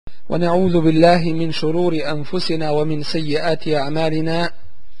ونعوذ بالله من شرور أنفسنا ومن سيئات أعمالنا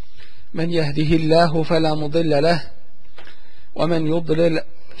من يهده الله فلا مضل له ومن يضلل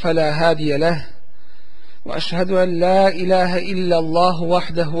فلا هادي له وأشهد أن لا إله إلا الله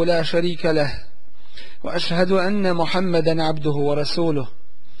وحده لا شريك له وأشهد أن محمدا عبده ورسوله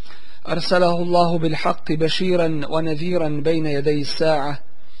أرسله الله بالحق بشيرا ونذيرا بين يدي الساعة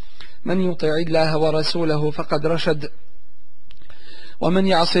من يطع الله ورسوله فقد رشد ومن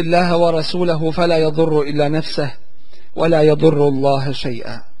يعص الله ورسوله فلا يضر إلا نفسه ولا يضر الله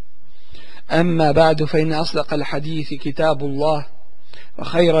شيئا. أما بعد فإن أصدق الحديث كتاب الله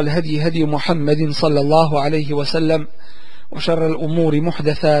وخير الهدي هدي محمد صلى الله عليه وسلم وشر الأمور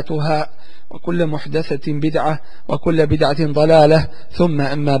محدثاتها وكل محدثة بدعة وكل بدعة ضلالة ثم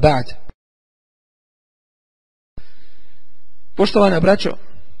أما بعد. Poštovana braćo,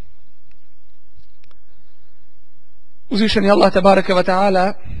 uzvišeni Allah tebareke ve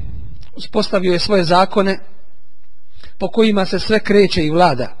taala uspostavio je svoje zakone po kojima se sve kreće i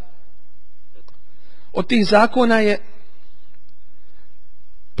vlada. Od tih zakona je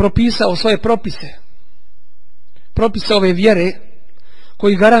propisao svoje propise ove vjere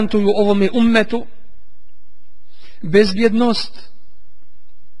koji garantuju ovome ummetu bezbjednost,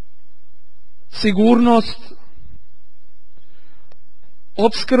 sigurnost,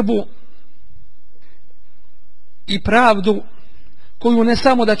 opskrbu i pravdu koju ne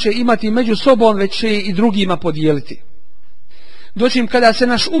samo da će imati među sobom, već će i drugima podijeliti. Dočim kada se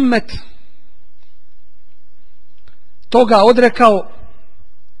naš ummet toga odrekao,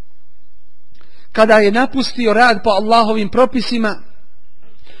 kada je napustio rad po Allahovim propisima,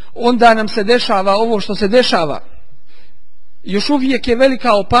 onda nam se dešava ovo što se dešava. Još uvijek je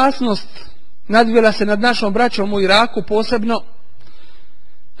velika opasnost nadvila se nad našom braćom u Iraku posebno,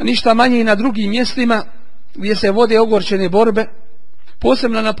 a ništa manje i na drugim mjestima gdje se vode ogorčene borbe.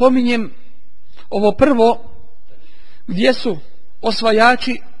 Posebno napominjem ovo prvo gdje su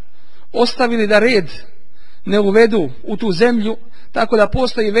osvajači ostavili da red ne uvedu u tu zemlju, tako da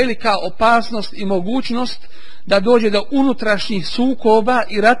postoji velika opasnost i mogućnost da dođe do unutrašnjih sukoba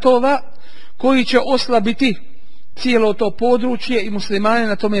i ratova koji će oslabiti cijelo to područje i muslimane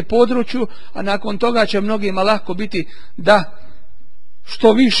na tome području, a nakon toga će mnogima lako biti da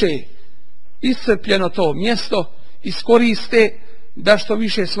što više iscrpljeno to mjesto iskoriste, da što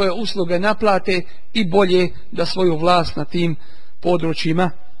više svoje usluge naplate i bolje da svoju vlast na tim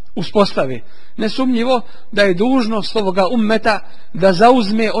područjima uspostave. Nesumnjivo da je dužnost ovoga ummeta da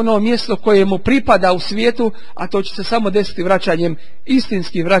zauzme ono mjesto koje mu pripada u svijetu, a to će se samo desiti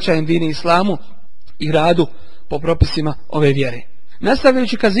istinskim vraćanjem dini islamu i radu po propisima ove vjere.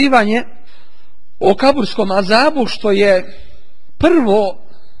 Nastavljajući kazivanje o kaburskom azabu, što je prvo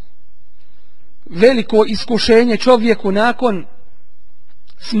veliko iskušenje čovjeku nakon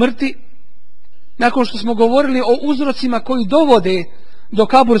smrti, nakon što smo govorili o uzrocima koji dovode do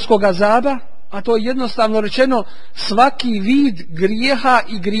kaburskog azaba, a to je jednostavno rečeno svaki vid grijeha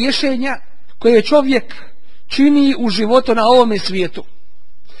i griješenja koje čovjek čini u životu na ovome svijetu.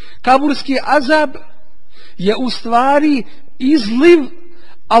 Kaburski azab je u stvari izliv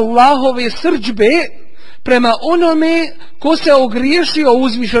Allahove srdžbe prema onome ko se ogriješio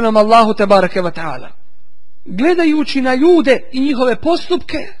uzvišenom Allahu tebareke ve taala. Gledajući na ljude i njihove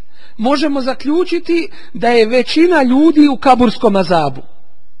postupke, možemo zaključiti da je većina ljudi u kaburskom azabu.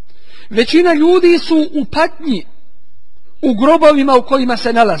 Većina ljudi su u patnji, u grobovima u kojima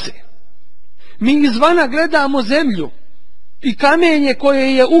se nalaze. Mi izvana gledamo zemlju i kamenje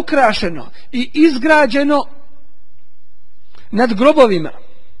koje je ukrašeno i izgrađeno nad grobovima,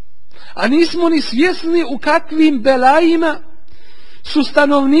 a nismo ni svjesni u kakvim belajima su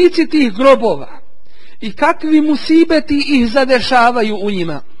stanovnici tih grobova i kakvi musibeti ih zadešavaju u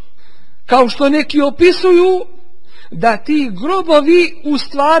njima. Kao što neki opisuju da ti grobovi u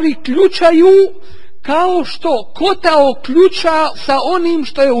stvari ključaju kao što kotao ključa sa onim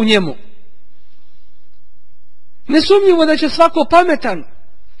što je u njemu. Nesumnjivo da će svako pametan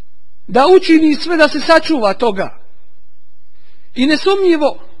da učini sve da se sačuva toga. I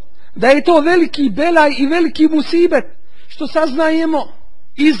nesumnjivo da je to veliki belaj i veliki musibet, što saznajemo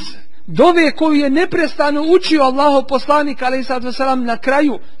iz dove koju je neprestano učio Allahov poslanik alejhiselatu vesselam na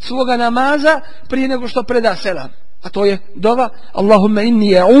kraju svoga namaza prije nego što preda selam. A to je dova Allahumma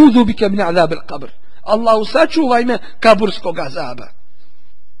inni a'udhu bika min azabil qabr. Allahu sačuvaj me kaburskog azaba.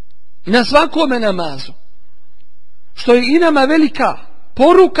 Na svakome namazu. Što je i nama velika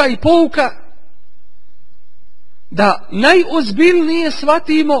poruka i pouka da najozbiljnije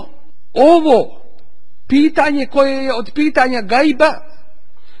shvatimo ovo pitanje koje je od pitanja gajba,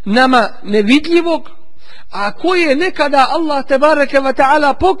 nama nevidljivog, a koje nekada Allah tebareke ve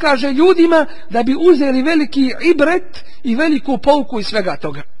ta'ala pokaže ljudima da bi uzeli veliki ibret i veliku pouku iz svega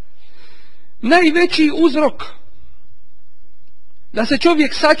toga. Najveći uzrok da se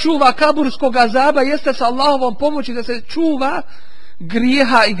čovjek sačuva kaburskog azaba jeste sa Allahovom pomoći da se čuva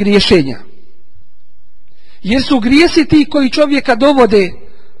grijeha i griješenja. Jer su grijesi ti koji čovjeka dovode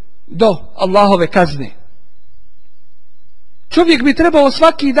do Allahove kazne. Čovjek bi trebao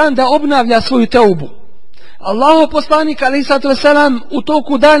svaki dan da obnavlja svoju teubu. Allahov poslanik alejhiselatu vesselam u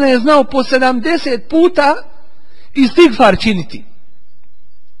toku dana je znao po 70 puta istigfar činiti.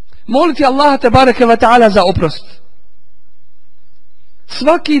 Moliti Allaha tebareke ve ta'ala za oprost.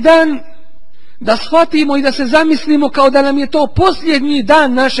 Svaki dan da shvatimo i da se zamislimo kao da nam je to posljednji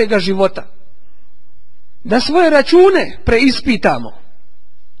dan našega života. Da svoje račune preispitamo.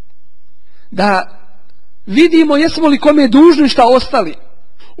 Da vidimo jesmo li kome dužni šta ostali.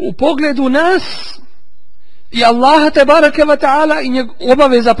 U pogledu nas i Allaha tebareke ve ta'ala i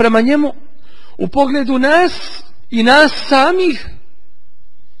obaveza prema njemu. U pogledu nas i nas samih.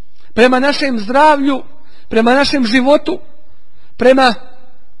 Prema našem zdravlju, prema našem životu, prema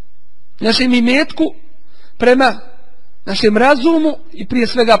našem imetku, prema našem razumu i prije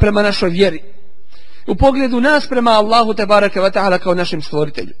svega prema našoj vjeri. U pogledu nas prema Allahu tebareke ve ta'ala kao našem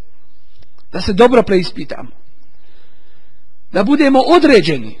stvoritelju. Da se dobro preispitamo. Da budemo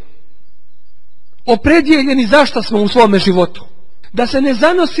određeni, opredjeljeni zašto smo u svome životu. Da se ne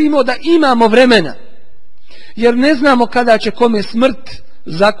zanosimo da imamo vremena, jer ne znamo kada će kome smrt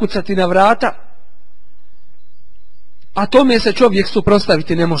zakucati na vrata, a tome se čovjek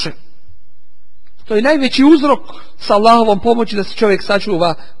suprotstaviti ne može. To je najveći uzrok sa Allahovom pomoći da se čovjek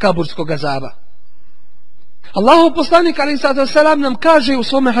sačuva kaburskog azaba. Allahov poslanik alejhiselatu vesselam nam kaže u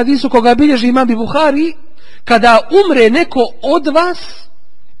svome hadisu koga bilježi Imam Buhari, kada umre neko od vas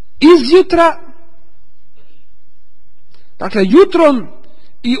izjutra, dakle jutrom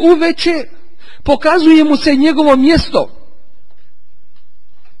i uveče, pokazuje mu se njegovo mjesto.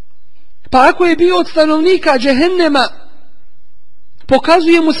 Pa ako je bio od stanovnika džehennema,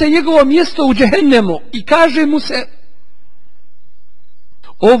 pokazuje mu se njegovo mjesto u džehennemu i kaže mu se: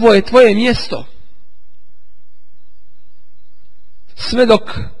 ovo je tvoje mjesto, sve dok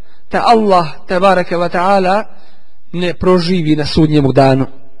te Allah tebareke ve ta'ala ne proživi na sudnjemu danu.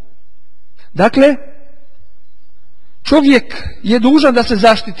 Dakle, čovjek je dužan da se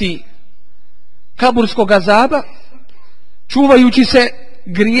zaštiti kaburskog azaba, čuvajući se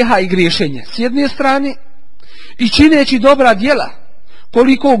grijeha i griješenja s jedne strane i čineći dobra djela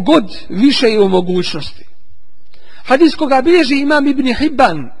koliko god više je u mogućnosti. Hadis koga bilježi Imam Ibn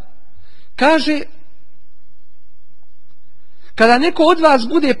Hibban kaže: kada neko od vas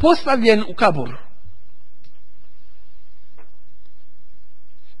bude postavljen u kabur,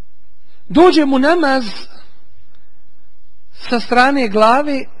 dođe mu namaz sa strane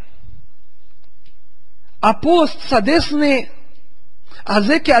glave, a post sa desne, a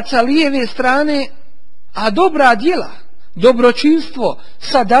zekat sa lijeve strane, a dobra djela, dobročinstvo,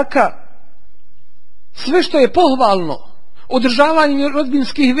 sadaka, sve što je pohvalno, održavanje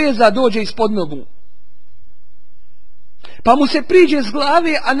rodbinskih veza dođe ispod nogu. Pa mu se priđe s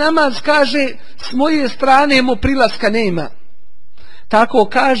glave, a namaz kaže s moje strane mu prilaska nema. Tako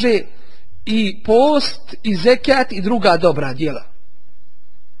kaže i post, i zekat, i druga dobra djela.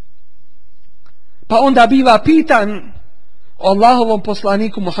 Pa onda biva pitan o Allahovom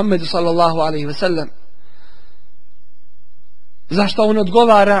poslaniku Muhammedu sallallahu alaihi ve sellem. Zašto on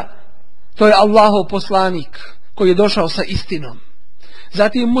odgovara? To je Allahov poslanik koji je došao sa istinom.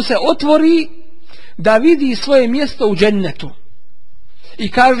 Zatim mu se otvori da vidi svoje mjesto u džennetu.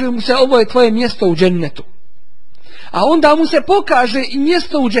 I kaže mu se: ovo je tvoje mjesto u džennetu. A onda mu se pokaže i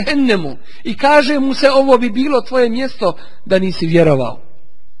mjesto u džehennemu i kaže mu se: ovo bi bilo tvoje mjesto da nisi vjerovao.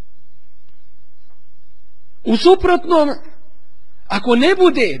 U suprotnom, ako ne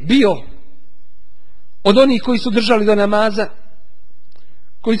bude bio od onih koji su držali do namaza,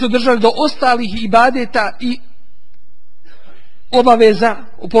 koji su držali do ostalih ibadeta i obaveza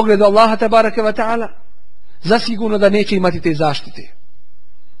u pogledu Allaha tebareke ve ta'ala, zasigurno da neće imati te zaštite.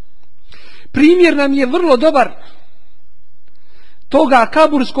 Primjer nam je vrlo dobar toga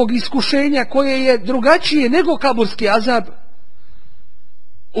kaburskog iskušenja koje je drugačije nego kaburski azab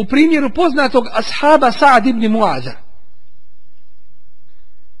u primjeru poznatog ashaba Sa'd ibn Mu'aza,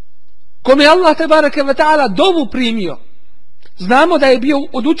 kome Allah tebareke ve ta'ala dovu primio. Znamo da je bio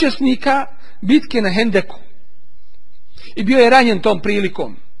od učesnika bitke na Hendeku i bio je ranjen tom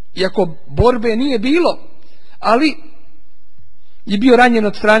prilikom, iako borbe nije bilo, ali je bio ranjen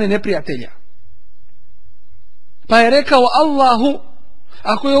od strane neprijatelja. Pa je rekao Allahu: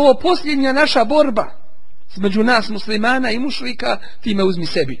 ako je ovo posljednja naša borba, između nas muslimana i mušrika, time uzmi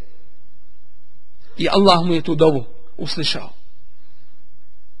sebi. I Allah mu je tu dovu uslišao.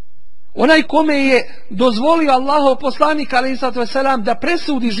 Onaj kome je dozvolio Allahov poslanik alejhi salatu vesselam da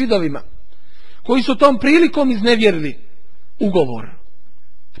presudi Židovima koji su tom prilikom iznevjerili ugovor.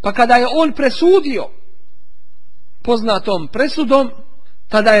 Pa kada je on presudio poznatom presudom,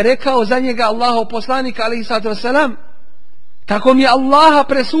 tada je rekao za njega Allahov poslanik alejhi salatu vesselam: tako mi je Allaha,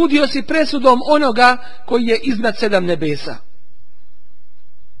 presudio si presudom onoga koji je iznad 7 nebesa.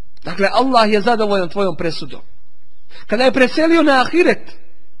 Dakle, Allah je zadovoljan tvojom presudom. Kada je preselio na ahiret,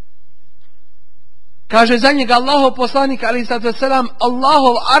 kaže za njega Allahov poslanik alejhi salatu vesselam: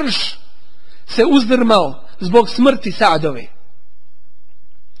 Allahov arš se uzdrmao zbog smrti Sa'dove.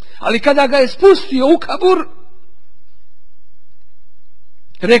 Ali kada ga je spustio u kabur,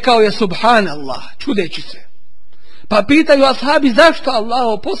 rekao je subhanallah, čudeći se. Pa pitaju ashabi: zašto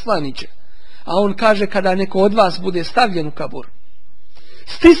Allahov poslaniće? A on kaže: kada neko od vas bude stavljen u kabur,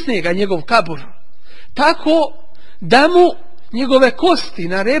 stisne ga njegov kabur tako da mu njegove kosti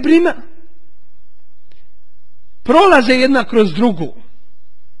na rebrima prolaze jedna kroz drugu,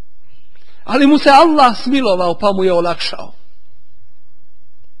 ali mu se Allah smilovao pa mu je olakšao.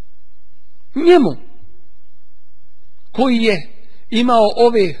 Njemu koji je imao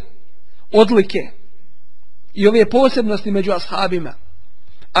ove odlike i ove posebnosti među ashabima,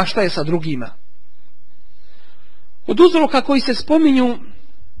 a šta je sa drugima? Od uzroka koji se spominju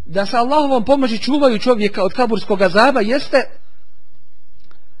da sa Allahovom pomoći čuvaju čovjeka od kaburskog azaba jeste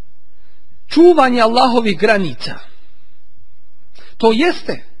čuvanje Allahovih granica. To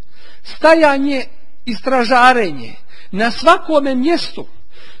jeste stajanje i stražarenje na svakome mjestu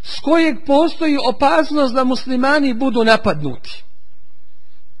s kojeg postoji opasnost da muslimani budu napadnuti.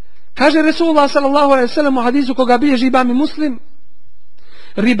 Kaže Resulullah sallallahu alejhi ve sellem u hadisu koga bilježi Imam Muslim: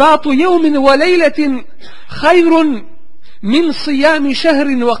 ribatu yawmin wa laylatin khayrun min siyami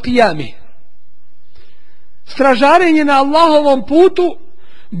shahrin wa qiyamih. Stražarenje na Allahovom putu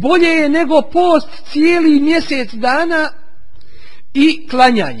bolje je nego post cijeli mjesec dana i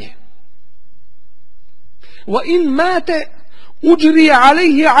klanjanje. Wa in mate uđri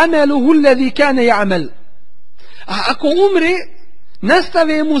alejhi amaluhu alladhi kana ya'mal. A ako umre,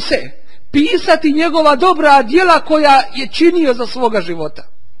 nastave mu se pisati njegova dobra djela koja je činio za svoga života.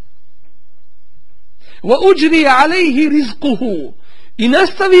 Wa uđri alejhi rizquhu, i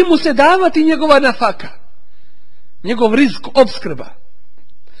nastavi mu se davati njegova nafaka, njegov rizk, obskrba.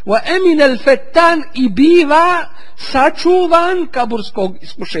 Wa amina al-fattan, i biva sačuvan kaburskog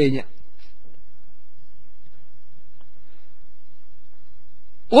iskušenja.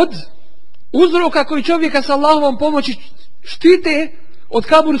 Od uzroka koji čovjeka sa Allahovom pomoći štite od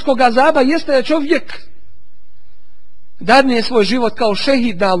kaburskog azaba jeste da čovjek dadne svoj život kao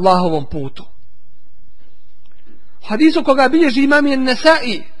šehid na Allahovom putu. U hadisu koga bilježi Imam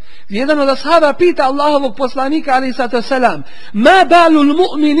An-Nasa'i, jedan od ashaba pita Allahovog poslanika alejhi salatu vesselam: ma balul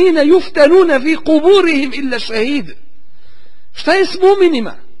mu'minina yuftanuna fi quburihim illa shahid. Šta je s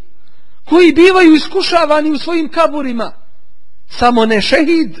mu'minima koji bivaju iskušavani u svojim kaburima, samo ne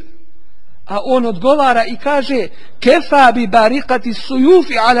šehid? A on odgovara i kaže: kefa bi barikati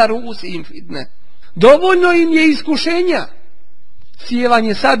sujufi ala ruusihim fitne. Dovoljno im je iskušenja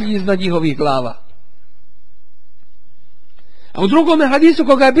sjevanje sablji iznad njihovih glava. A u drugome hadisu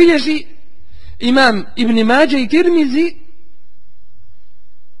koga bilježi Imam Ibn Mađe i Tirmizi,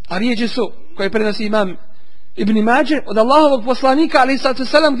 a riječi su koje prenosi Imam Ibn Mađe od Allahovog poslanika alejhi salatu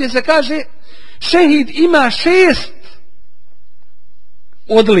vesselam, gdje se kaže: šehid ima 6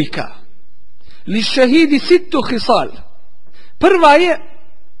 odlika. Li šehidi sittu hisal. Prva je: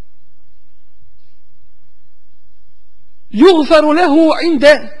 yughfaru lehu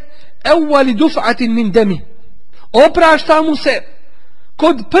inde evvali duf'atin min demi. Oprašta mu se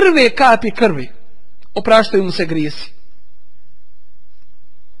kod prve kapi krvi, opraštaju mu se grijesi.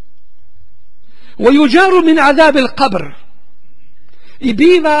 Wa yujaru min azab al-qabr, i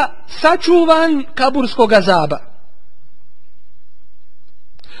biva sačuvan kaburskog azaba.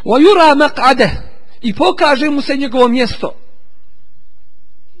 Wa yura maq'adah, i pokaže mu se njegovo mjesto.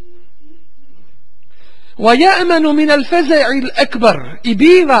 Wa ya'manu min al-faza'i al-akbar, i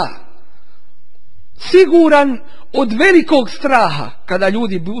biva siguran od velikog straha kada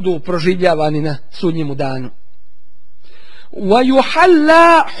ljudi budu proživljavani na sudnjemu danu. Wa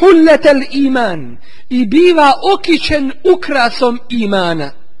yuhalla hullat al-iman, i biva okićen ukrasom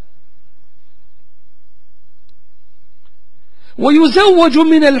imana. وَيُزَوَّجُ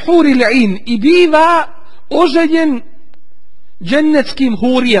مِنَ الْحُورِ الْعِينِ, i biva oženjen džennetskim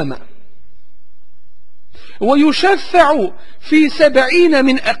hurijama. وَيُشَفَّعُ فِي 70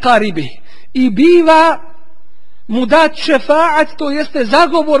 مِنْ أَقَارِبِهِ, i biva mu dat šefaat, to jeste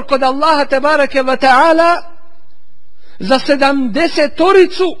zagovor kod Allaha tebareke wa ta'ala za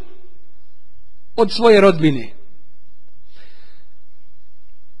 70 od svoje rodbine.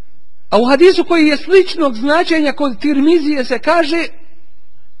 A u hadisu koji je sličnog značenja kod Tirmizije se kaže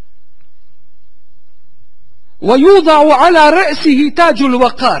وَيُوضَعُ عَلَى رَأْسِهِ تَاجُ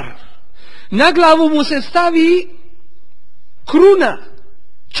الْوَقَارِ, na glavu mu se stavi kruna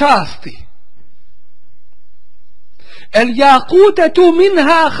časti. الْيَاقُوتَةُ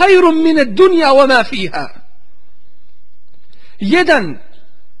مِنْهَا خَيْرٌ مِنَ الدُّنْيَا وَمَا فِيهَا, jedan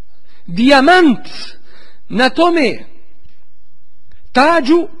dijamant na tome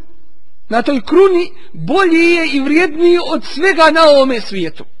tađu, na toj kruni, bolji je i vrijedniji od svega na ovome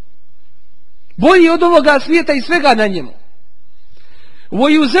svijetu. Bolji od ovoga svijeta i svega na njemu.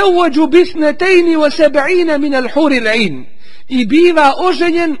 وَيُزَوَّجُ بِثْنَتَيْنِ وَسَبْعِينَ مِنَ الْحُورِ الْعِينِ, i biva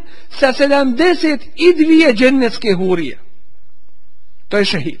oženjen sa 72 džennetske hurije. To je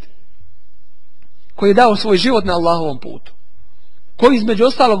šehid koji je dao svoj život na Allahovom putu, koji između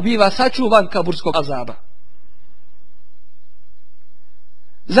ostalog biva sačuvan kaburskog azaba.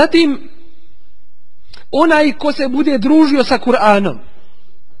 Zatim, onaj ko se bude družio sa Kur'anom.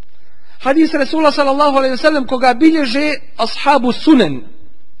 Hadis Rasula sallallahu alaihi wa sallam koga bilježe ashabu sunan,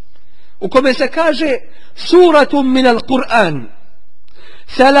 u kome se kaže suratum min al-Qur'an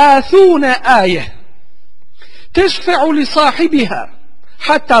 30 aje tešfe'u li sahibiha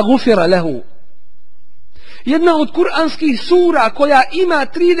hatta gufira lehu. Jedna od kuranskih sura koja ima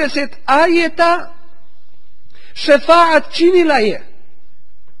 30 ajeta, šefaat činila je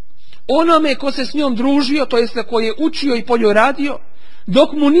onome ko se s njom družio, to jeste ko je učio i po njoj radio,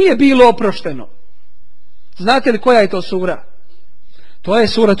 dok mu nije bilo oprošteno. Znate li koja je to sura? To je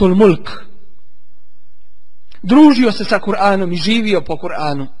suratul Mulk. Družio se sa Kur'anom i živio po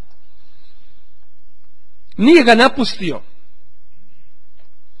Kur'anu. Nije ga napustio.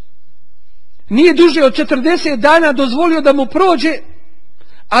 Nije duže od 40 dana dozvolio da mu prođe,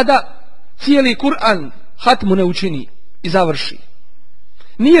 a da cijeli Kur'an hatmu ne učini i završi.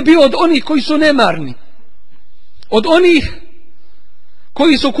 Nije bio od onih koji su nemarni, od onih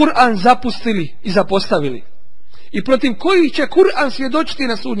koji su Kur'an zapustili i zapostavili i protiv kojih će Kur'an svjedočiti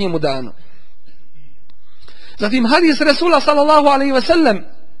na sudnjemu danu. Zatim hadis Rasula sallallahu alaihi wa sallam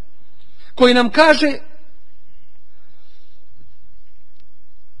koji nam kaže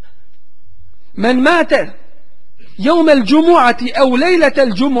men mate jevme l'đumu'ati au lejlete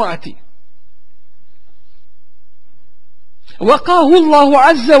l'đumu'ati waqahu Allahu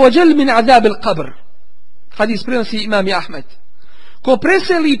azza wa jal min azab al-qabr. Hadis prenosi imam Ahmed. Ko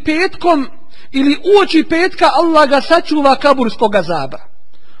preseli petkom ili uoči petka, Allah ga sačuva kaburskog azaba.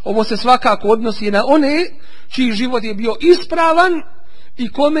 Ovo se svakako odnosi na one čiji život je bio ispravan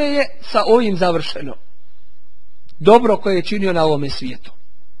i kome je sa ovim završeno dobro koje je činio na ovome svijetu.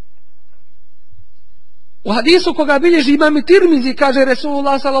 U hadisu koga bilježi imam Tirmizi kaže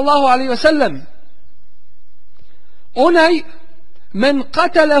Resulullah sallallahu alaihi wa sallam onaj men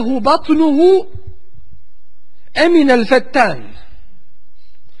qatalahu batnuhu emin al-fattan,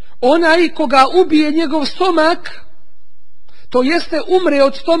 onaj koga ubije njegov stomak, to jeste umre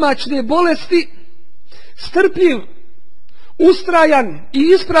od stomačne bolesti, strpljiv, ustrajan i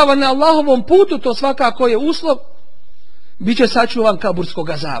ispravan na Allahovom putu, to svakako je uslov, bit će sačuvan kaburskog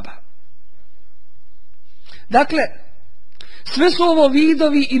azaba. Dakle, sve su ovo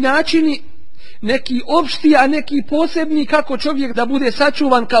vidovi i načini, neki opšti, a neki posebni, kako čovjek da bude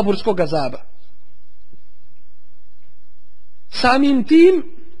sačuvan kaburskog azaba. Samim tim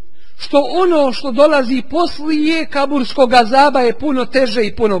što ono što dolazi poslije kaburskog azaba je puno teže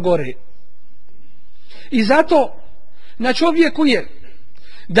i puno gore. I zato na čovjeku je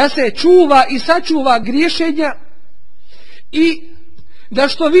da se čuva i sačuva griješenja i da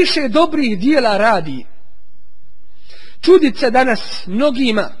što više dobrih dijela radi. Čudit se danas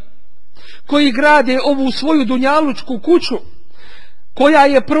mnogima koji grade ovu svoju dunjalučku kuću koja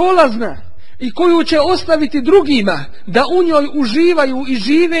je prolazna i koju će ostaviti drugima da u njoj uživaju i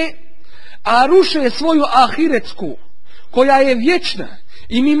žive, a ruše svoju ahiretsku koja je vječna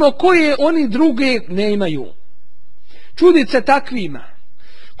i mimo koje oni druge ne imaju. Čudit se takvima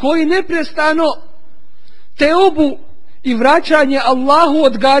koji neprestano teobu i vraćanje Allahu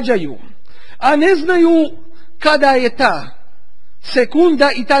odgađaju, a ne znaju kada je ta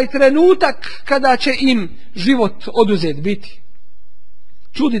sekunda i taj trenutak kada će im život oduzet biti.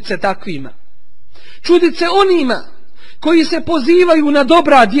 Čudit se takvima. Čudit se onima koji se pozivaju na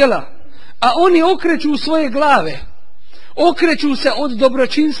dobra djela, a oni okreću svoje glave, okreću se od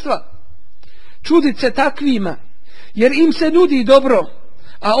dobročinstva. Čudit se takvima, jer im se nudi dobro,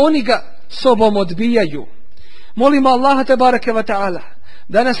 a oni ga sobom odbijaju. Molimo Allaha tebareke ve ta'ala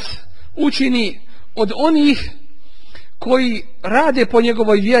da nas učini od onih koji rade po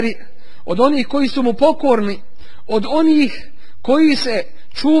njegovoj vjeri, od onih koji su mu pokorni, od onih koji se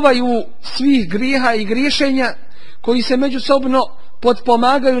čuvaju svih grijeha i griješenja, koji se međusobno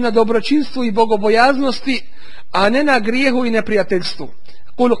potpomagaju na dobročinstvu i bogobojaznosti, a ne na grijehu i neprijateljstvu.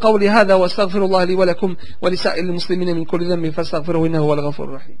 قولوا قولي هذا واستغفر الله لي ولكم ولسائر المسلمين من كل ذنب فاستغفروه انه هو الغفور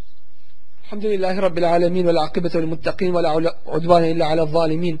الرحيم. الحمد لله رب العالمين والعاقبة للمتقين ولا عدوان الا على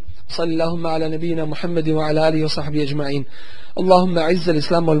الظالمين. صلى اللهم على نبينا محمد وعلى اله وصحبه اجمعين. اللهم اعز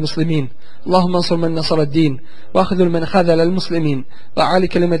الاسلام والمسلمين، اللهم انصر من نصر الدين واخذل من خذل المسلمين وعلي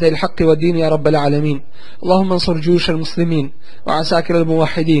كلمة الحق والدين يا رب العالمين. اللهم انصر جيوش المسلمين وعساكر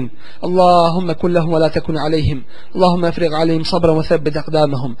الموحدين، اللهم كن لهم ولا تكن عليهم، اللهم افرغ عليهم صبرا وثبت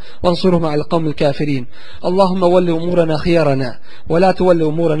اقدامهم وانصرهم على القوم الكافرين. اللهم ول امورنا خيارنا ولا تول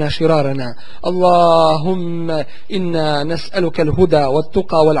امورنا شرارنا. اللهم انا نسألك الهدى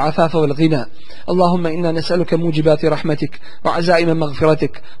والتقى والعفاف والغنى. اللهم انا نسألك موجبات رحمتك وعزائم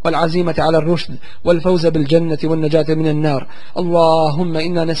مغفرتك والعزيمة على الرشد والفوز بالجنة والنجاة من النار. اللهم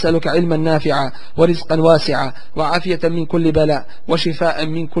إنا نسألك علما نافعا ورزقا واسعا وعافية من كل بلاء وشفاء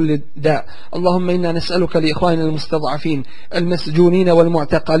من كل داء. اللهم إنا نسألك لإخواننا المستضعفين المسجونين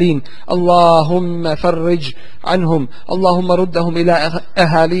والمعتقلين، اللهم فرج عنهم، اللهم ردهم إلى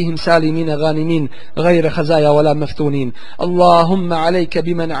أهاليهم سالمين غانمين غير خزايا ولا مفتونين. اللهم عليك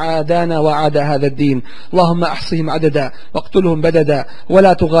بمن عادانا وعاد هذا الدين، اللهم أحصهم عددا واقتلهم بددا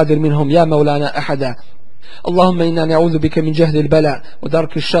ولا تغادر منهم يا مولانا أحدا. اللهم إنا نعوذ بك من جهد البلاء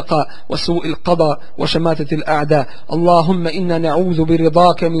ودرك الشقاء وسوء القضاء وشماتة الأعداء. اللهم إنا نعوذ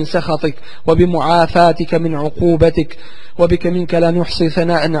برضاك من سخطك وبمعافاتك من عقوبتك، وبك منك لا نحصي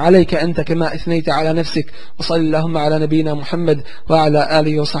ثناء عليك أنت كما أثنيت على نفسك. وصل اللهم على نبينا محمد وعلى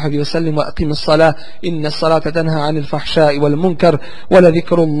آله وصحبه وسلم. وأقم الصلاة إن الصلاة تنهى عن الفحشاء والمنكر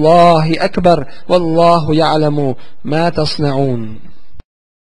ولذكر الله أكبر والله يعلم ما تصنعون.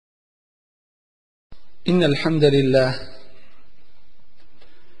 إن الحمد لله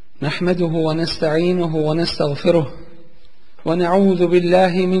نحمده ونستعينه ونستغفره ونعوذ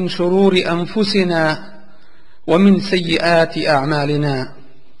بالله من شرور أنفسنا ومن سيئات أعمالنا.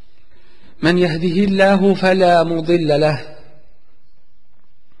 من يهده الله فلا مضل له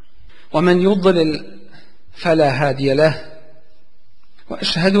ومن يضلل فلا هادي له.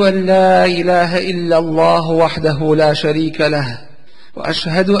 وأشهد أن لا إله إلا الله وحده لا شريك له،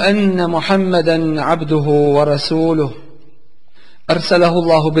 وأشهد أن محمدا عبده ورسوله أرسله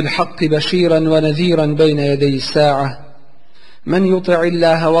الله بالحق بشيرا ونذيرا بين يدي الساعة. من يطع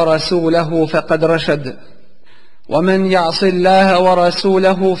الله ورسوله فقد رشد، ومن يعص الله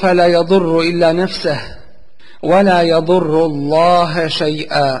ورسوله فلا يضر إلا نفسه ولا يضر الله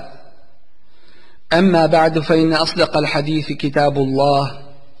شيئا. أما بعد، فإن أصدق الحديث كتاب الله،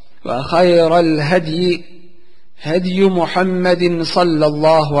 وخير الهدي هدي محمد صلى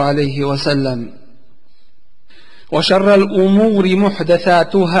الله عليه وسلم، وشر الأمور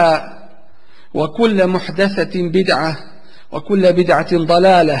محدثاتها، وكل محدثة بدعة، وكل بدعة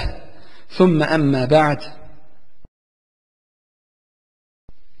ضلالة، ثم أما بعد.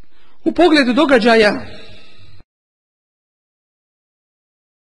 U pogledu događaja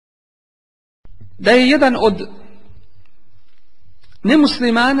da je jedan od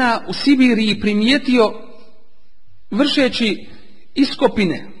nemuslimana u Sibiriji primijetio, vršeći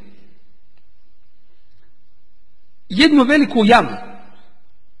iskopine, jednu veliku jamu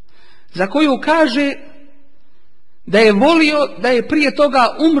za koju kaže da je volio da je prije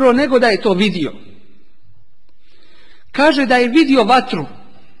toga umro nego da je to vidio. Kaže da je vidio vatru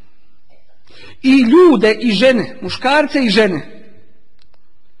i ljude i žene, muškarce i žene,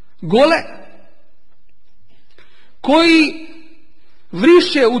 gole, koji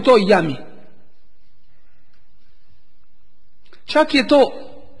vrišće u toj jami. Čak je to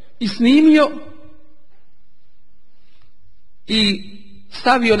i snimio i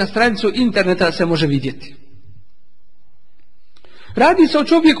stavio na stranicu interneta da se može vidjeti. Radi se o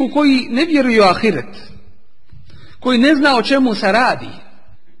čovjeku koji ne vjeruje u ahiret, koji ne zna o čemu se radi,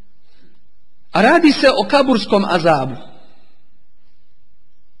 a radi se o kaburskom azabu.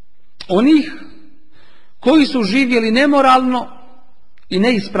 Onih koji su živjeli nemoralno i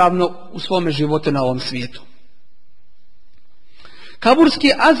neispravno u svome životu na ovom svijetu.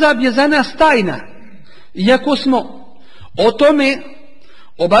 Kaburski azab je za nas tajna, iako smo o tome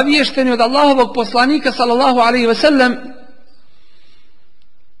obaviješteni od Allahovog poslanika sallallahu alaihi ve sellem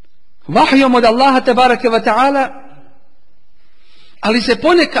vahjom od Allaha tebareke ve ta'ala, ali se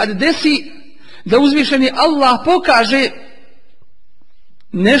ponekad desi da uzvišeni Allah pokaže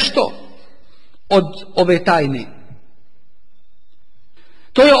nešto od ove tajne.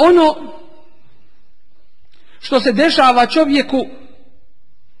 To je ono što se dešava čovjeku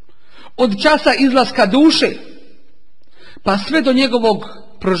od časa izlaska duše pa sve do njegovog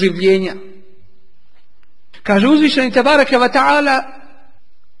proživljenja. Kaže uzvišeni tebareke ve taala: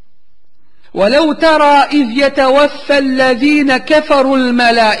 وَلَوْ تَرَى إِذْ يَتَوَفَّى الَّذِينَ كَفَرُوا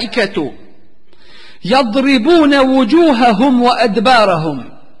الْمَلَائِكَةُ يَضْرِبُونَ وُجُوهَهُمْ وَأَدْبَارَهُمْ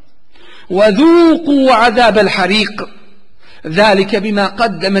وَذُوقُوا عَذَابَ الْحَرِيقِ ذَلِكَ بِمَا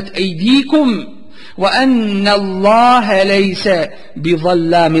قَدَّمَتْ أَيْدِيكُمْ وَأَنَّ اللَّهَ لَيْسَ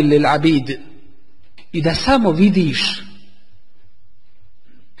بِظَلَّامٍ لِلْعَبِيدِ. I da samo vidiš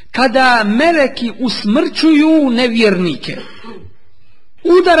kada meleki usmrćuju nevjernike,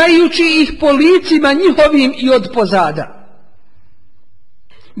 udarajući ih po licima njihovim i od pozada,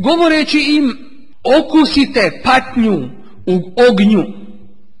 govoreći im: okusite patnju u ognju.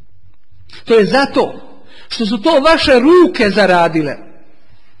 To je zato što su to vaše ruke zaradile.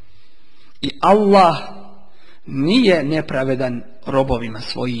 I Allah nije nepravedan robovima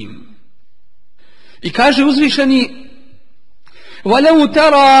svojim. I kaže uzvišeni: وَلَوْ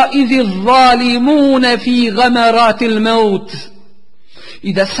تَرَى إِذِ الظَّالِمُونَ فِي غَمَرَاتِ الْمَوْتِ.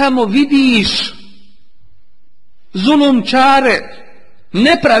 I da samo vidiš zulumčare,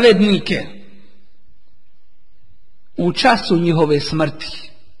 nepravednike u času njihove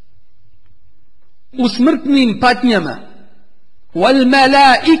smrti, u smrtnim patnjama.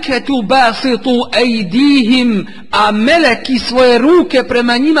 وَالْمَلَائِكَةُ بَاسِطُوا أَيْدِيهِمْ, a meleki svoje ruke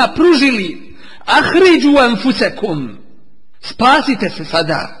prema njima pružili: أَخْرِجُوا أَنفُسَكُمْ, spasite se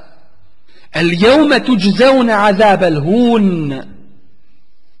sada. الْيَوْمَ تُجْزَوْنَ عَذَابَ الْهُونَ,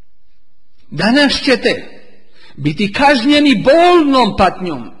 danas ćete biti kažnjeni bolnom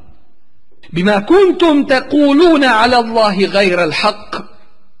patnjom. بِمَا كُنْتُمْ تَقُولُونَ عَلَى اللَّهِ غَيْرَ الْحَقِّ,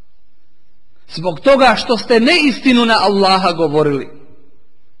 zbog toga što ste neistinu na Allaha govorili,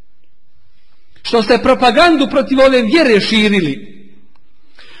 što ste propagandu protiv ove vjere širili,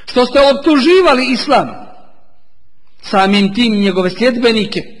 što ste optuživali islam, samim tim njegove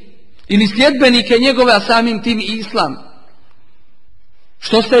sljedbenike, ili sljedbenike njegove, a samim tim i islam,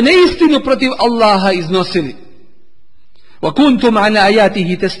 što ste neistinu protiv Allaha iznosili. وَكُنْتُمْ عَنْ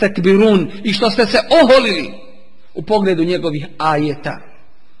آيَاتِهِ تَسْتَكْبِرُونَ, i što ste se oholili u pogledu njegovih ajeta,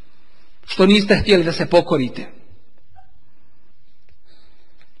 što niste htjeli da se pokorite.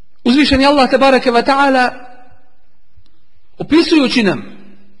 Uzvišeni Allah tebareke ve taala, opisujući nam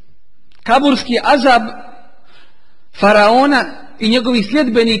kaburski azab faraona i njegovih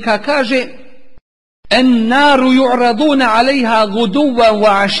sljedbenika, kaže: النَّارُ يُعْرَضُونَ عَلَيْهَا غُدُوًّا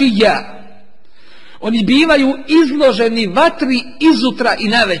وَعَشِيًّا, oni bivaju izloženi vatri izutra i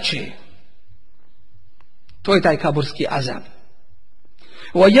naveče. To je taj kaburski azab.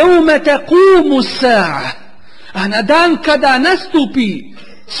 وَيَوْمَ تَقُومُ السَّاعَةِ, a na dan kada nastupi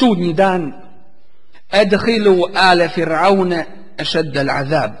sudnji dan: أَدْخِلُوا آلَ فِرْعَوْنَ أَشَدَّ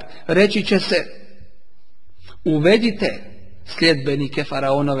الْعَذَابِ, reći će se: uvedite sljedbenike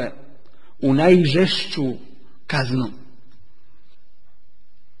faraonove u najžešću kaznu.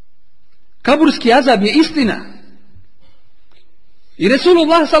 Kaburski azab je istina. I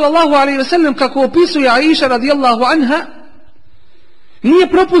Resulullah sallallahu alaihi ve sellem, kako opisuje Aisha radijallahu anha, nije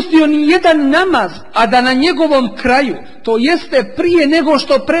propustio ni jedan namaz, a da na njegovom kraju, to jeste prije nego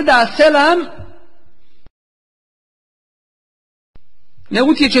što preda selam, ne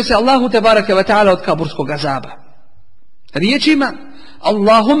utječe se Allahu tebareke ve taala od kaburskog azaba riječima: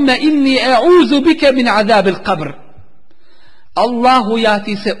 Allahumma inni a'udhu bika min azabil qabr, Allahu, ja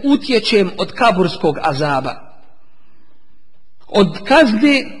ti se utječem od kaburskog azaba, od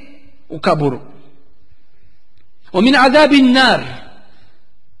kazne u kaburu. O min azabin nar,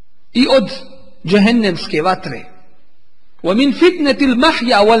 i od džehennemske vatre. O min fitnetil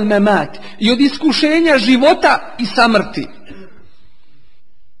mahja wal mamat, i od iskušenja života i samrti.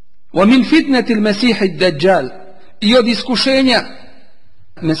 O min fitnetil mesiha dajjal, i od iskušenja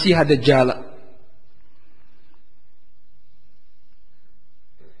Mesiha Dejjala.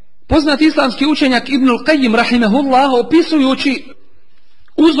 Poznati islamski učenjak Ibnul Qayyim rahimehullah, opisujući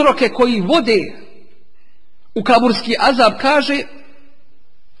uzroke koji vode u kaburski azab, kaže: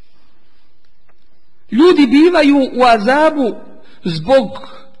 ljudi bivaju u azabu zbog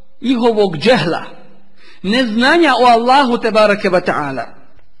njihovog džehla, neznanja o Allahu tebareke ve taala,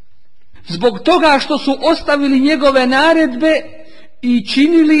 zbog toga što su ostavili njegove naredbe i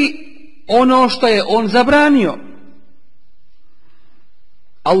činili ono što je on zabranio.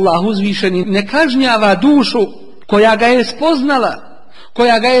 Allah uzvišeni ne kažnjava dušu koja ga je spoznala,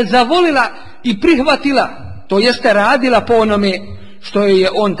 koja ga je zavolila i prihvatila, to jeste radila po onome što je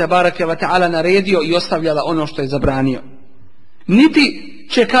on tebareke ve ta'ala naredio i ostavljala ono što je zabranio. Niti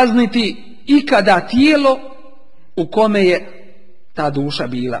će kazniti ikada tijelo u kome je ta duša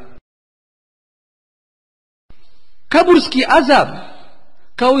bila. Kaburski azab,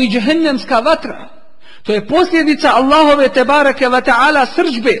 kao i džehennemska vatra, to je posljedica Allahove tebareke ve ta'ala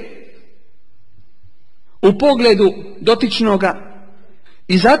srdžbe u pogledu dotičnoga.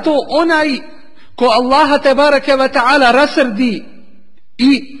 I zato onaj ko Allaha tebareke ve ta'ala rasrdi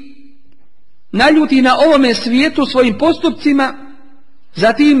i naljuti na ovome svijetu svojim postupcima,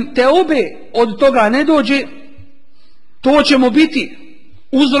 zatim teobe od toga ne dođe, to će mu biti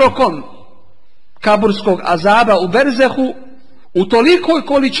uzrokom kaburskog azaba u berzehu u tolikoj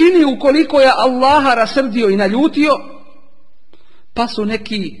količini ukoliko je Allaha rasrdio i naljutio, pa su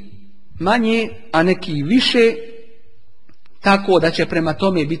neki manje, a neki više, tako da će prema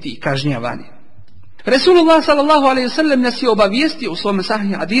tome biti kažnjavani. Resulullah sallallahu alejhi ve sellem nas je obavijestio u svom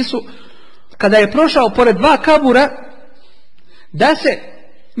sahih hadisu, kada je prošao pored dva kabura, da se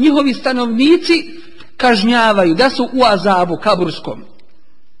njihovi stanovnici kažnjavaju, da su u azabu kaburskom.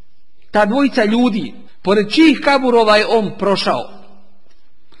 Ta dvojica ljudi, pored čijih kaburova je on prošao.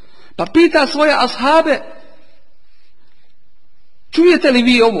 Pa pita svoje ashabe, čujete li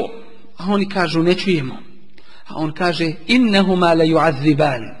vi ovo? A oni kažu, ne čujemo. A on kaže, innahuma la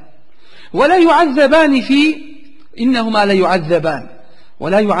yu'azziban. Wa la yu'azzabani fi, innahuma la yu'azzaban.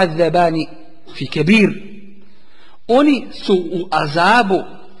 Wa la yu'azzabani fi kebir. Oni su u azabu,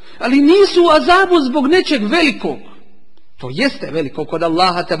 ali nisu u azabu zbog nečeg velikog. To jeste veliko kod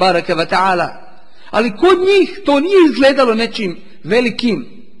Allaha tebareke ve ta'ala, ali kod njih to nije izgledalo nečim velikim.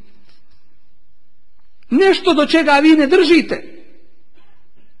 Nešto do čega vi ne držite,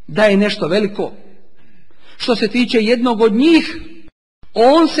 da je nešto veliko. Što se tiče jednog od njih,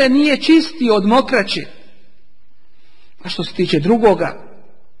 on se nije čistio od mokraće. A što se tiče drugoga,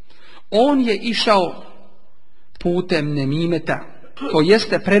 on je išao putem nemimeta, to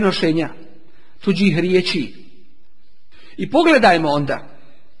jeste prenošenja tuđih riječi. I pogledajmo onda,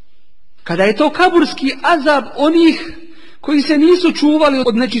 kada je to kaburski azab onih koji se nisu čuvali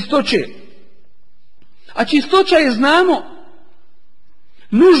od nečistoće, a čistoća je, znamo,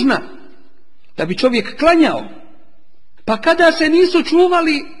 nužna da bi čovjek klanjao, pa kada se nisu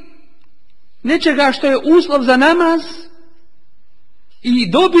čuvali nečega što je uslov za namaz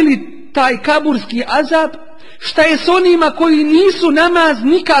i dobili taj kaburski azab, šta je s onima koji nisu namaz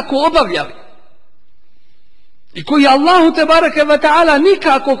nikako obavljali i koji Allahu tebareke ve ta'ala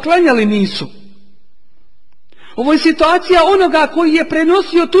nikako klanjali nisu? Ovo je situacija onoga koji je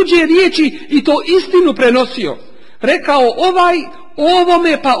prenosio tuđe riječi i to istinu prenosio. Rekao ovaj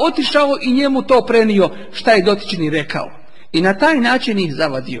ovome, pa otišao i njemu to prenio šta je dotični rekao. I na taj način ih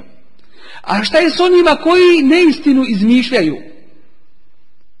zavadio. A šta je s onima koji neistinu izmišljaju?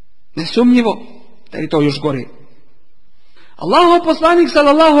 Nesumnjivo da je to još gore. Allahov poslanik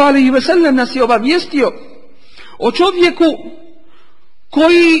sallallahu alejhi ve sellem nas je obavijestio o čovjeku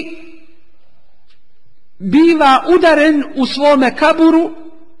koji biva udaren u svome kaburu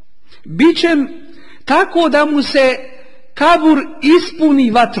bićem tako da mu se kabur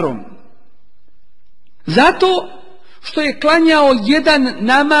ispuni vatrom. Zato što je klanjao jedan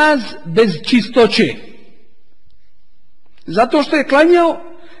namaz bez čistoće. Zato što je klanjao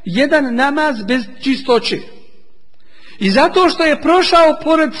jedan namaz bez čistoće. I zato što je prošao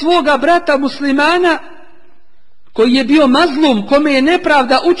pored svoga brata muslimana koji je bio mazlum, kome je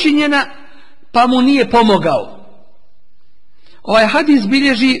nepravda učinjena, pa mu nije pomogao. Ovaj hadis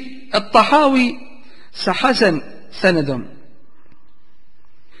bilježi At-Tahawi sa Hasan senedom.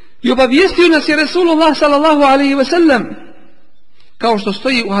 I obavijestio nas je Resulullah sallallahu alaihi ve sellem, kao što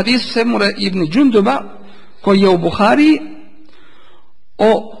stoji u hadisu Semure ibn Džunduba, koji je u Buhariji,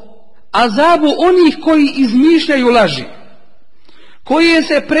 o azabu onih koji izmišljaju laži, koje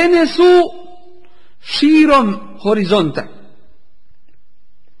se prenesu širom horizonta.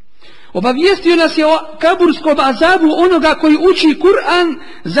 Obavijestio nas je o kaburskom azabu onoga koji uči Kur'an,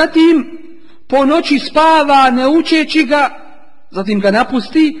 zatim po noći spava ne učeći ga, zatim ga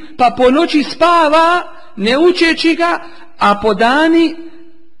napusti, pa po noći spava ne učeći ga, a po dani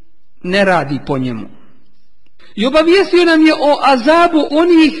ne radi po njemu. I obavijestio nam je o azabu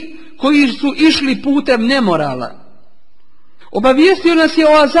onih koji su išli putem nemorala. Obavijestio nas je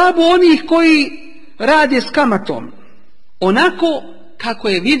o azabu onih koji rade s kamatom, onako kako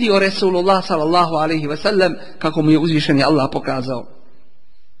je vidio Resulullah sallallahu alaihi ve sellem, kako mu je uzvišeni Allah pokazao.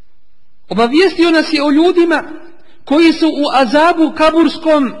 Obavijestio nas je o ljudima koji su u azabu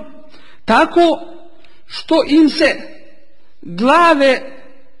kaburskom tako što im se glave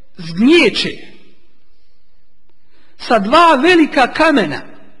zgnječe, sa 2 velika kamena.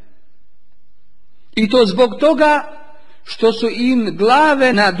 I to zbog toga što su im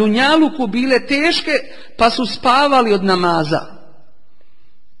glave na dunjaluku bile teške, pa su spavali od namaza.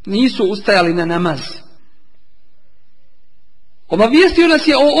 Nisu ustajali na namaz. Obavijestio nas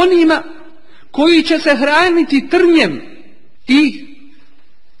je o onima koji će se hraniti trnjem i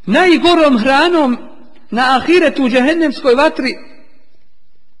najgorom hranom na ahiretu u džehennemskoj vatri,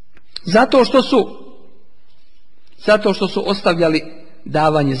 zato što su ostavljali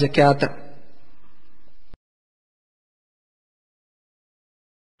davanje zekata.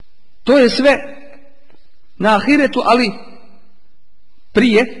 To je sve na ahiretu, ali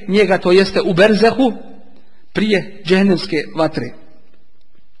prije njega, to jeste u berzehu, prije džehennemske vatre.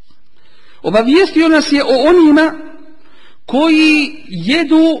 Obavijestio nas je o onima koji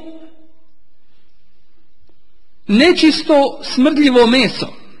jedu nečisto smrdljivo meso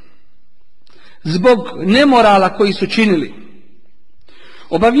zbog nemorala koji su činili.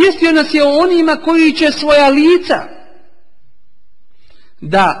 Obavijestio nas je o onima koji će svoja lica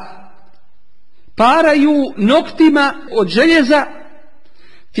da paraju noktima od željeza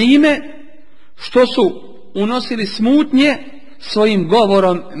time što su unosili smutnje svojim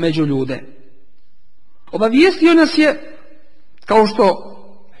govorom među ljude. Obavijestio nas je, kao što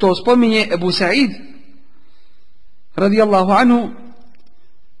to spominje Ebu Said radijallahu anhu,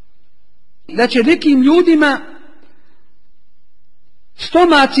 da će nekim ljudima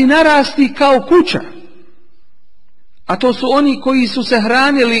stomaci narasti kao kuća, a to su oni koji su se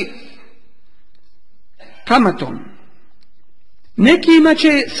hranili kamatom. Nekima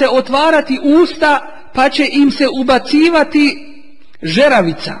će se otvarati usta, pa će im se ubacivati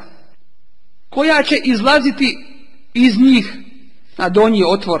žeravica koja će izlaziti iz njih na donji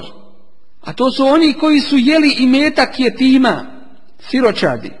otvor. A to su oni koji su jeli imetak jetima,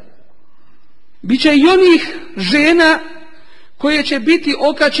 siročadi. Biće i onih žena koje će biti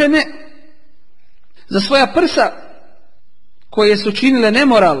okačene za svoja prsa koje su činile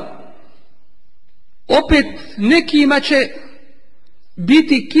nemoral. Opet nekima će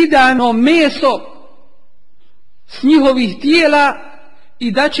biti kidano meso s njihovih tijela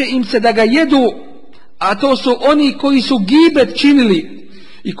i da će im se da ga jedu, a to su oni koji su gibet činili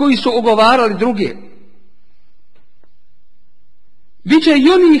i koji su ogovarali druge. Biće i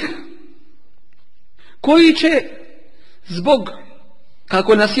onih koji će zbog,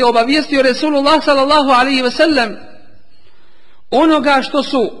 kako nas je obavijestio Resulullah sallallahu alaihi ve sellem, onoga što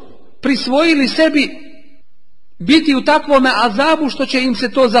su prisvojili sebi, biti u takvome azabu što će im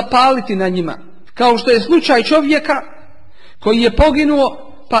se to zapaliti na njima. Kao što je slučaj čovjeka koji je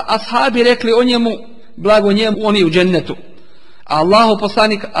poginuo, pa ashabi rekli o njemu, blago njemu, on je u džennetu. A Allahu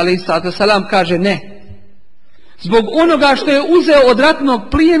poslanik alejhi salatu selam kaže ne. Zbog onoga što je uzeo od ratnog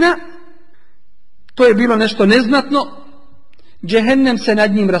plijena, to je bilo nešto neznatno, džehennem se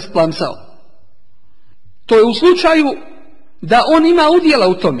nad njim rasplamsao. To je u slučaju da on ima udjela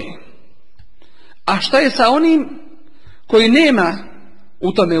u tome. A šta je sa onim koji nema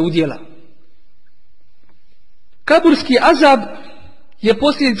u tome udjela? Kaburski azab je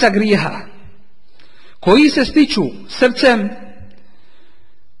posljedica grijeha koji se stiču srcem,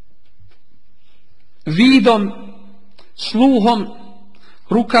 vidom, sluhom,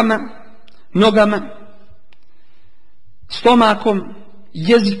 rukama, nogama, stomakom,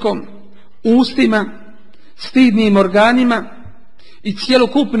 jezikom, ustima, stidnim organima i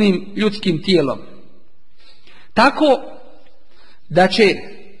cjelokupnim ljudskim tijelom. Tako da će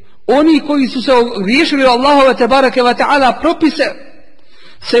oni koji su se riješili Allahove tebareke ve ta'ala propise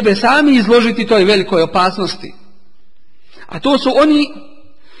sebe sami izložiti toj velikoj opasnosti. A to su oni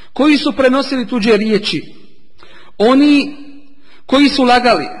koji su prenosili tuđe riječi, oni koji su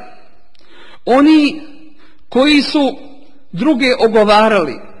lagali, oni koji su druge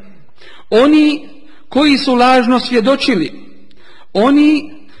ogovarali, oni koji su lažno svjedočili,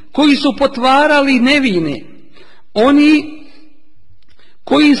 oni koji su potvarali nevine, oni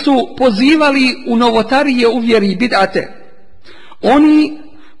koji su pozivali u novotarije u vjeri bid'ate, oni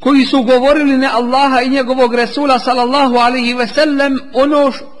koji su govorili na Allaha i njegovog Resula sallallahu alaihi ve sellem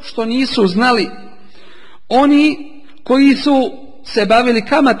ono što nisu znali, oni koji su se bavili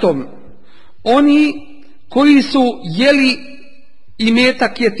kamatom, oni koji su jeli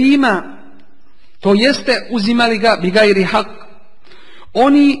imetak jetima, to jeste uzimali ga bigajri hak,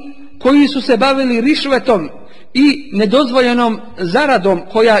 oni koji su se bavili rišvetom i nedozvoljenom zaradom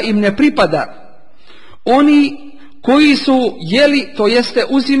koja im ne pripada, oni koji su jeli, to jeste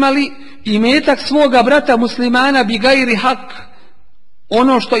uzimali imetak svoga brata muslimana bigajri hak,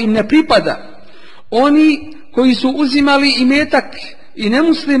 ono što im ne pripada, oni koji su uzimali imetak i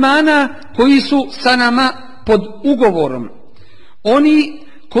nemuslimana koji su sa nama pod ugovorom, oni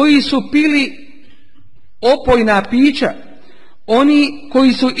koji su pili opojna pića, oni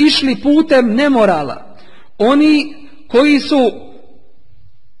koji su išli putem nemorala, oni koji su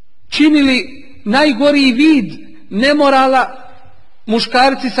činili najgoriji vid nemorala,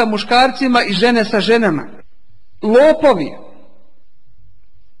 muškarci sa muškarcima i žene sa ženama, lopovi,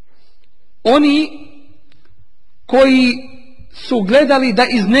 oni koji su gledali da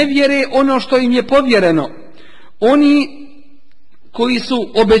iznevjere ono što im je povjereno, oni koji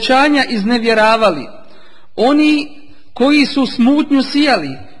su obećanja iznevjeravali, oni koji su smutnju sijali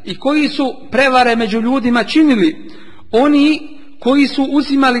i koji su prevare među ljudima činili, oni koji su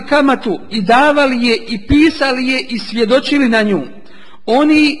uzimali kamatu i davali je i pisali je i svjedočili na nju,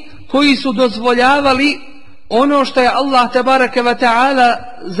 oni koji su dozvoljavali ono što je Allah tebareke ve ta'ala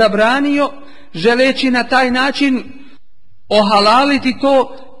zabranio, želeći na taj način ohalaliti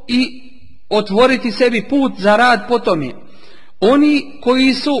to i otvoriti sebi put za rad po tome. Oni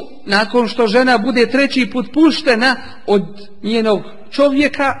koji su, nakon što žena bude treći put puštena od njenog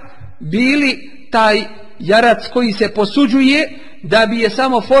čovjeka, bili taj jarac koji se posuđuje da bi je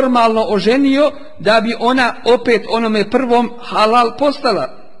samo formalno oženio, da bi ona opet onome prvom halal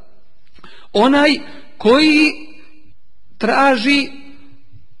postala. Onaj koji traži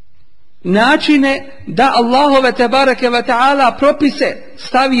načine da Allahove tebareke ve ta'ala propise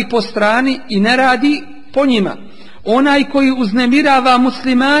stavi po strani i ne radi po njima. Onaj koji uznemirava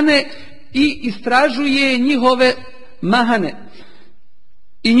muslimane i istražuje njihove mahane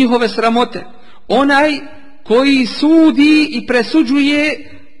i njihove sramote. Onaj koji sudi i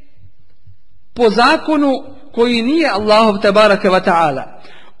presuđuje po zakonu koji nije Allahov tebareke ve ta'ala.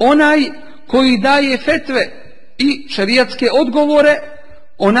 Onaj koji daje fetve i šerijatske odgovore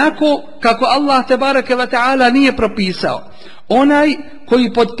onako kako Allah tebareke ve ta'ala nije propisao. Onaj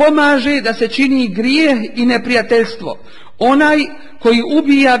koji potpomaže da se čini grijeh i neprijateljstvo. Onaj koji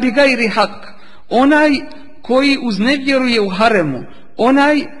ubija bi gajri hak. Onaj koji uznevjeruje u haremu.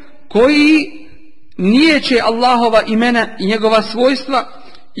 Onaj koji nijeće Allahova imena i njegova svojstva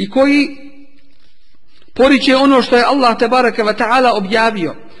i koji poriče ono što je Allah tebareke ve ta'ala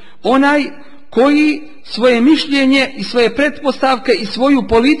objavio. Onaj koji svoje mišljenje i svoje pretpostavke i svoju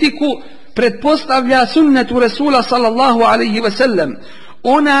politiku pretpostavlja sunnetu Resula sallallahu alaihi ve sellem.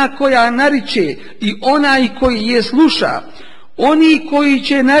 Ona koja nariče i onaj koji je sluša, oni koji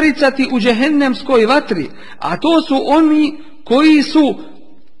će naricati u džehennemskoj vatri, a to su oni koji su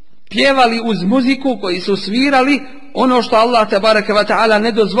pjevali uz muziku, koji su svirali ono što Allah tebareke ve ta'ala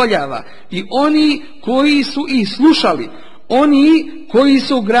ne dozvoljava, i oni koji su ih slušali, oni koji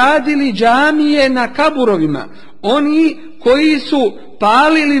su gradili džamije na kaburovima, oni koji su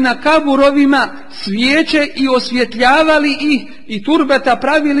palili na kaburovima svijeće i osvjetljavali ih i turbeta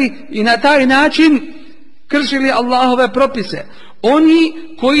pravili i na taj način kršili Allahove propise. Oni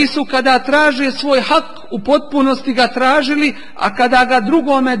koji su kada traže svoj hak u potpunosti ga tražili, a kada ga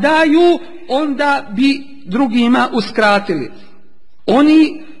drugome daju onda bi drugima uskratili.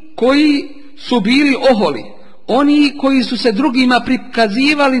 Oni koji su bili oholi, oni koji su se drugima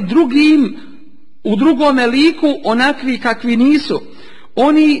prikazivali drugim u drugome liku onakvi kakvi nisu,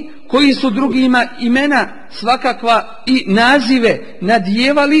 oni koji su drugima imena svakakva i nazive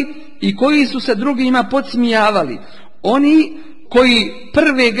nadjevali i koji su se drugima podsmijavali, oni koji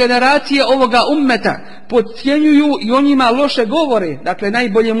prve generacije ovoga ummeta podcjenjuju i o njima loše govore, dakle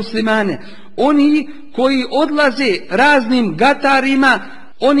najbolje muslimane, oni koji odlaze raznim gatarima,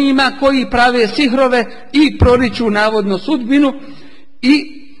 onima koji prave sihrove i proriču navodno sudbinu, i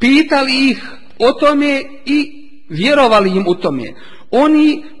pitali ih o tome i vjerovali im u tome.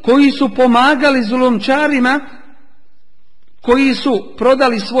 Oni koji su pomagali zulumčarima, koji su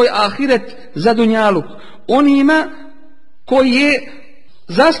prodali svoj ahiret za dunjaluk, onima koje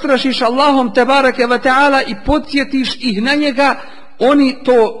zastrašiš Allahom tebareke ve ta'ala i podsjetiš ih na njega, oni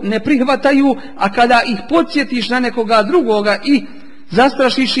to ne prihvataju, a kada ih podsjetiš na nekoga drugoga i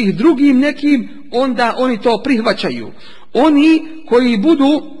zastrašiš ih drugim nekim, onda oni to prihvaćaju. Oni koji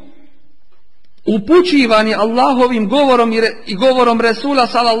budu upućivani Allahovim govorom i govorom Resula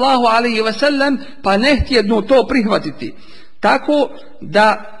sallallahu alaihi ve sellem, pa ne htjednu to prihvatiti, tako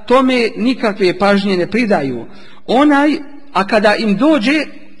da tome nikakve pažnje ne pridaju. Onaj, a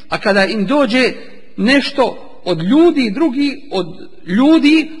kada im dođe nešto od ljudi, drugi od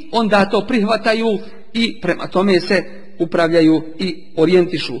ljudi, onda to prihvataju i prema tome se upravljaju i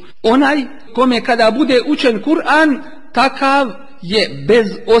orijentišu. Onaj kome kada bude učen Kur'an, takav je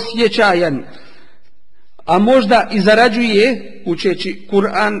bezosjećajan, a možda i zarađuje učeći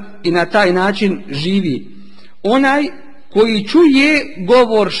Kur'an i na taj način živi. Onaj koji čuje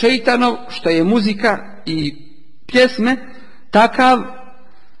govor šejtanov, što je muzika i pjesme, takav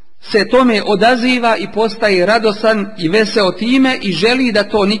se tome odaziva i postaje radosan i veseo time i želi da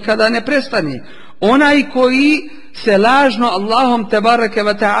to nikada ne prestane. Onaj koji se lažno Allahom tebareke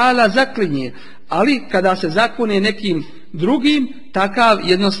ve ta'ala zaklinje, ali kada se zakune nekim drugim,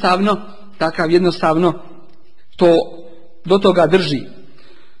 takav jednostavno to do toga drži.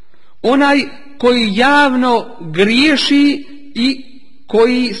 Onaj koji javno griješi i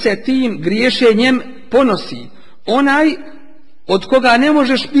koji se tim griješenjem ponosi, onaj od koga ne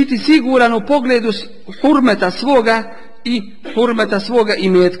možeš biti siguran u pogledu hurmeta svoga i hurmeta svoga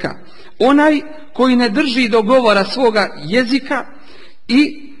imetka, onaj koji ne drži do govora svoga jezika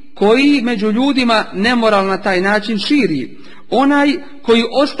i koji među ljudima nemoral na taj način širi, onaj koji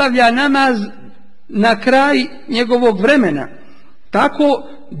ostavlja namaz na kraj njegovog vremena, tako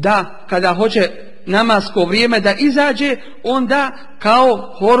da kada hoće namasko vrijeme da izađe, onda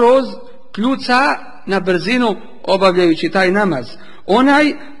kao horoz kljuca na brzinu obavljajući taj namaz,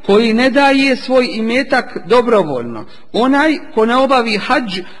 onaj koji ne daje svoj imetak dobrovoljno, onaj ko ne obavi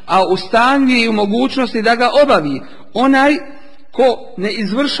hadž, a u stanju i u mogućnosti da ga obavi, onaj ko ne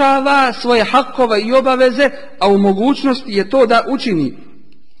izvršava svoje hakove i obaveze, a u mogućnosti je to da učini,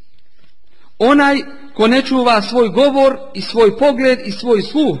 onaj ko ne čuva svoj govor i svoj pogled i svoj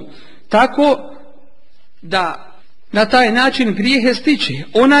sluh, tako da na taj način grijehe stiče,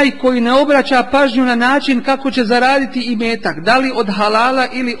 onaj koji ne obraća pažnju na način kako će zaraditi imetak, da li od halala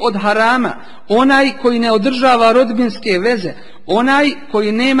ili od harama, onaj koji ne održava rodbinske veze, onaj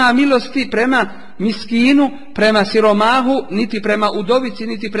koji nema milosti prema miskinu, prema siromahu, niti prema udovici,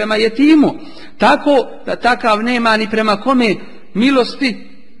 niti prema jetimu, tako da takav nema ni prema kome milosti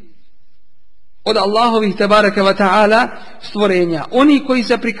od Allahovih tebareke ve ta'ala stvorenja. Oni koji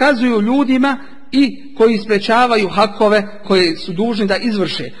se prikazuju ljudima i koji sprečavaju hakove koje su dužni da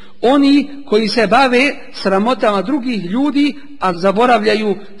izvrše, oni koji se bave sramotama drugih ljudi, a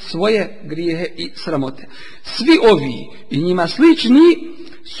zaboravljaju svoje grijehe i sramote. Svi ovi i njima slični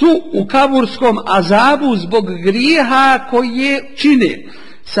su u kaburskom azabu zbog grijeha koje čine,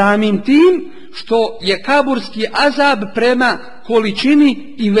 samim tim što je kaburski azab prema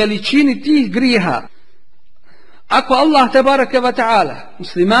količini i veličini tih grijeha. Ako Allah tebareke ve ta'ala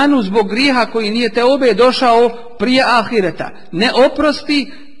muslimanu zbog grijeha koji nije teobe došao prije ahireta ne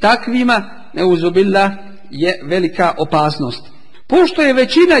oprosti, takvima neuzubillah je velika opasnost. Pošto je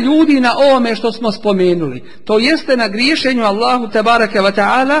većina ljudi na ovome što smo spomenuli, to jeste na griješenju Allahu tebareke ve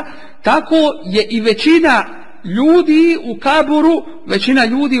ta'ala, tako je i većina ljudi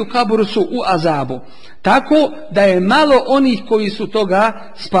u kaburu su u azabu, tako da je malo onih koji su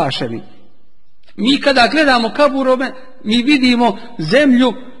toga spašeni. Mi kada gledamo kaburove, mi vidimo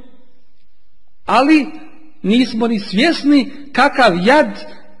zemlju, ali nismo ni svjesni kakav jad,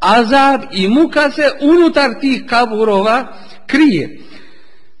 azab i muka se unutar tih kaburova krije.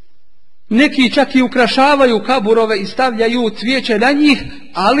 Neki čak i ukrašavaju kaburove i stavljaju cvijeće na njih,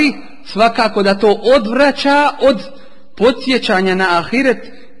 ali svakako da to odvraća od podsjećanja na ahiret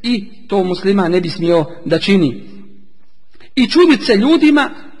i to musliman ne bi smio da čini. I čudit se ljudima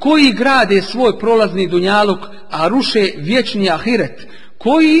koji grade svoj prolazni dunjaluk, a ruše vječni ahiret,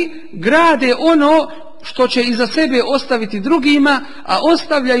 koji grade ono što će iza sebe ostaviti drugima, a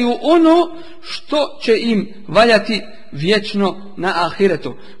ostavljaju ono što će im valjati vječno na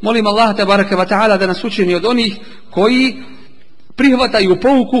ahiretu. Molim Allaha tebareke ve ta'ala da nas učini od onih koji prihvataju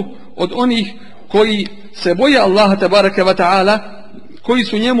pouku, od onih koji se boje Allaha tebareke ve ta'ala, koji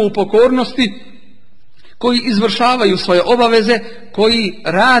su njemu u pokornosti, koji izvršavaju svoje obaveze, koji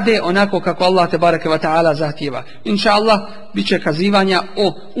rade onako kako Allah tebareke ve ta'ala zahtijeva. Inša Allah, bit će kazivanja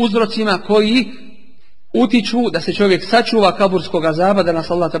o uzrocima koji utiču da se čovjek sačuva kaburskog azaba, da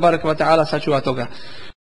nas Allah tebareke ve ta'ala sačuva toga.